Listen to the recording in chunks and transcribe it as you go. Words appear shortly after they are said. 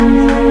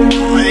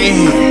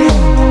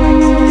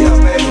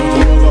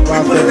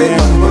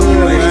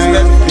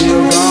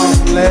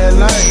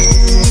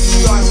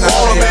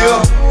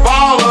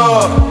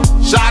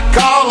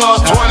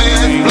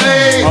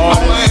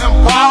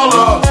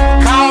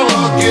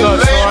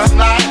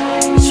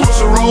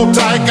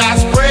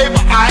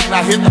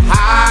hit the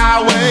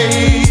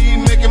highway,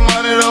 making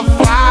money the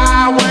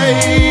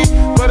flyway.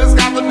 But it's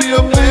got to be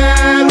a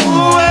better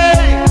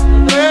way,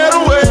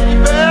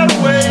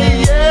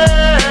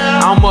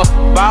 yeah. I'm a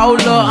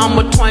baller, I'm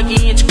a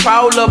 20-inch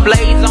crawler,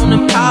 blades on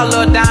them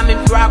Impala,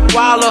 diamond rock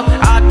waller,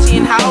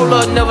 R10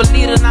 howler, never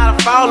leader, not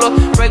a faller.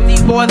 Break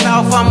these boys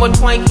off, I'm a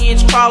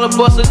 20-inch crawler,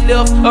 bust a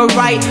left or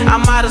right,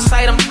 I'm out of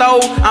sight, I'm throw,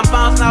 I'm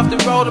bouncing off the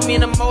road, I'm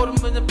in the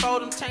motor, in the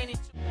boat, I'm chaining.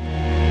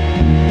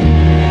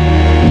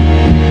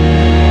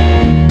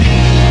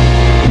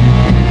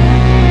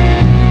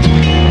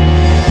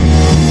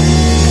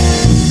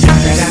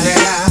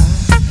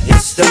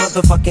 It's the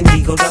motherfucking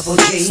Eagle Double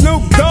G.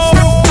 Snoop Dogg.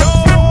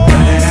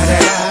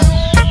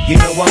 You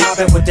know I'm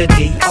mobbing with the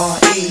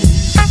D.R.E.